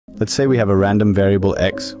Let's say we have a random variable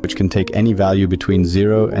x, which can take any value between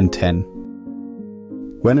 0 and 10.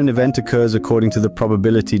 When an event occurs according to the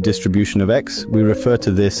probability distribution of x, we refer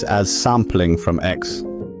to this as sampling from x.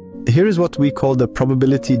 Here is what we call the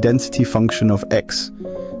probability density function of x,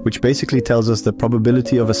 which basically tells us the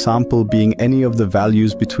probability of a sample being any of the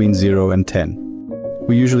values between 0 and 10.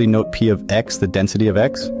 We usually note p of x, the density of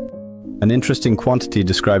x. An interesting quantity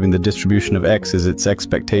describing the distribution of x is its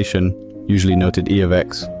expectation, usually noted e of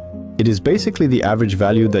x. It is basically the average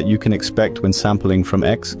value that you can expect when sampling from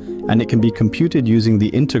x, and it can be computed using the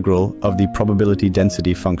integral of the probability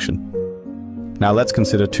density function. Now let's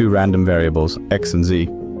consider two random variables, x and z.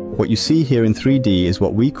 What you see here in 3D is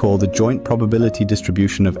what we call the joint probability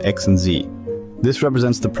distribution of x and z. This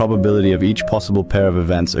represents the probability of each possible pair of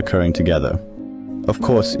events occurring together. Of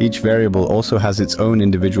course, each variable also has its own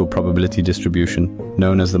individual probability distribution,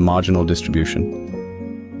 known as the marginal distribution.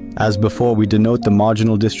 As before, we denote the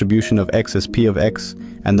marginal distribution of x as p of x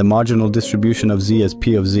and the marginal distribution of z as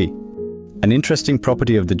p of z. An interesting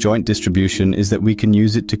property of the joint distribution is that we can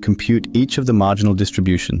use it to compute each of the marginal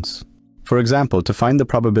distributions. For example, to find the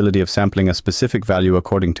probability of sampling a specific value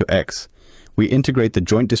according to x, we integrate the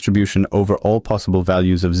joint distribution over all possible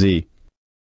values of z,